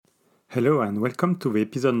Hello and welcome to the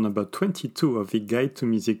episode number 22 of the Guide to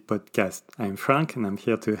Music podcast. I'm Frank and I'm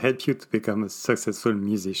here to help you to become a successful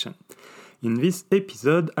musician. In this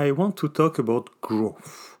episode, I want to talk about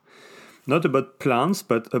growth. Not about plans,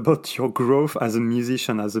 but about your growth as a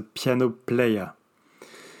musician, as a piano player.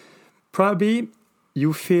 Probably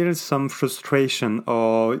you feel some frustration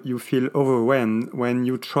or you feel overwhelmed when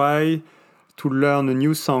you try to learn a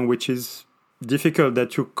new song which is difficult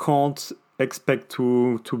that you can't expect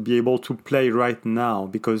to be able to play right now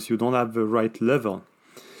because you don't have the right level.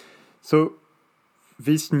 So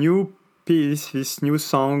this new piece, this new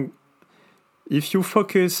song, if you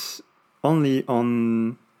focus only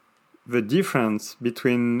on the difference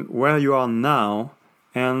between where you are now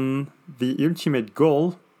and the ultimate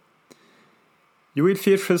goal, you will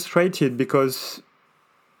feel frustrated because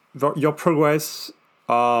your progress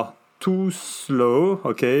are too slow,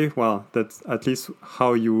 okay? Well, that's at least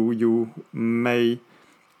how you may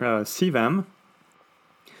see them,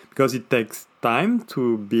 because it takes time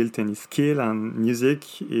to build any skill and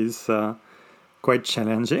music is quite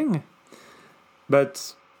challenging.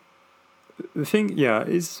 But the thing,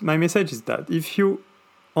 my message is that if you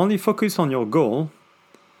only focus on your goal,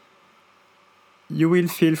 you will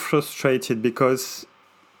feel frustrated because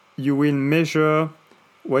you will measure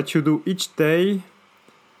what you do each day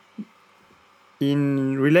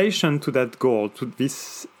in relation to that goal, to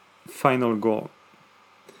this final goal.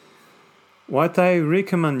 What I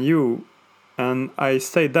recommend you, and I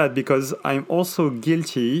say that because I'm also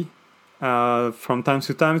guilty from time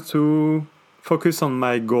to time to focus on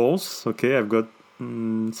my goals. Okay,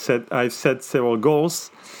 I've set several goals,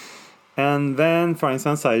 and then, for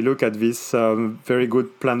instance, I look at this very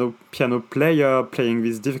good piano player playing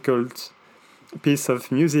this difficult piece of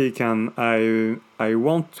music, and I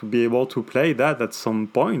want to be able to play that at some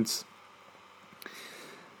point.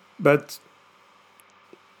 But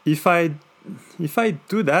if I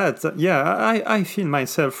do that, I feel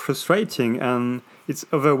myself frustrating and it's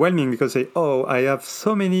overwhelming because I have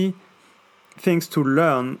so many things to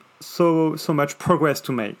learn, so much progress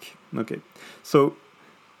to make. Okay, so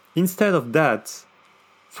instead of that,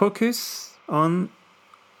 focus on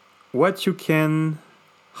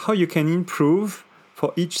how you can improve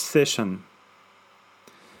for each session.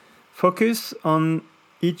 Focus on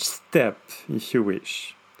each step, if you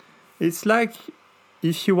wish. It's like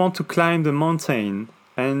if you want to climb the mountain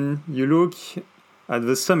and you look at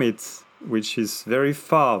the summit, which is very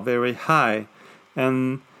far, very high,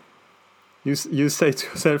 and you say to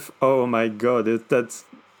yourself, oh my God, that's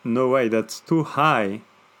no way, that's too high.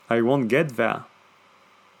 I won't get there.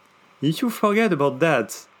 If you forget about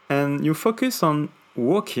that and you focus on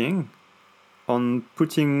walking, on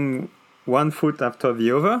putting one foot after the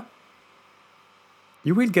other,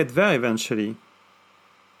 you will get there eventually.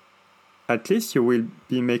 At least you will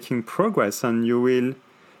be making progress and you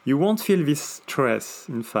won't feel this stress,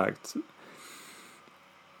 in fact.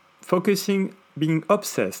 Being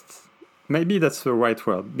obsessed, maybe that's the right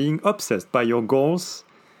word, being obsessed by your goals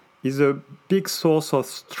is a big source of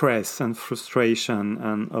stress and frustration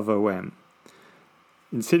and overwhelm.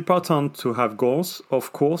 It's important to have goals,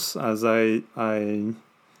 of course, as I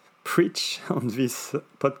preach on this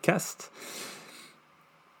podcast.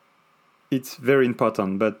 It's very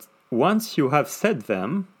important, but once you have set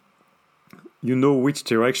them, you know which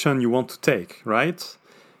direction you want to take, right?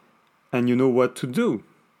 And you know what to do.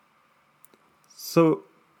 So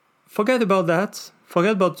forget about that.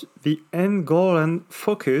 Forget about the end goal and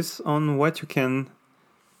focus on what you can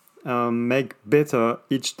make better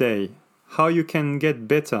each day. How you can get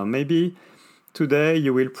better. Maybe today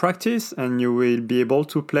you will practice and you will be able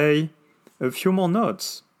to play a few more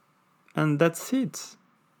notes. And that's it.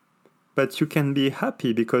 But you can be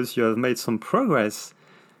happy because you have made some progress.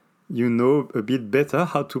 You know a bit better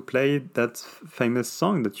how to play that famous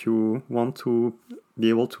song that you want to be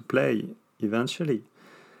able to play eventually.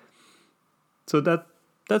 So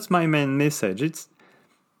that's my main message. It's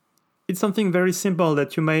something very simple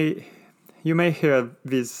that you may hear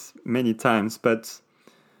this many times, but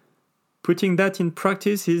putting that in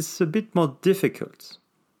practice is a bit more difficult.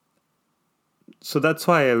 So that's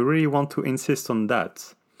why I really want to insist on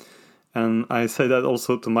that. And I say that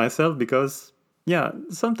also to myself because,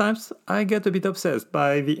 sometimes I get a bit obsessed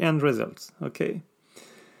by the end results, okay?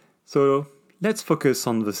 So let's focus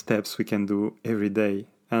on the steps we can do every day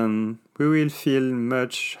and we will feel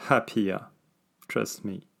much happier, trust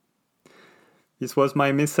me. This was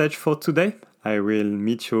my message for today. I will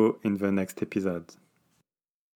meet you in the next episode.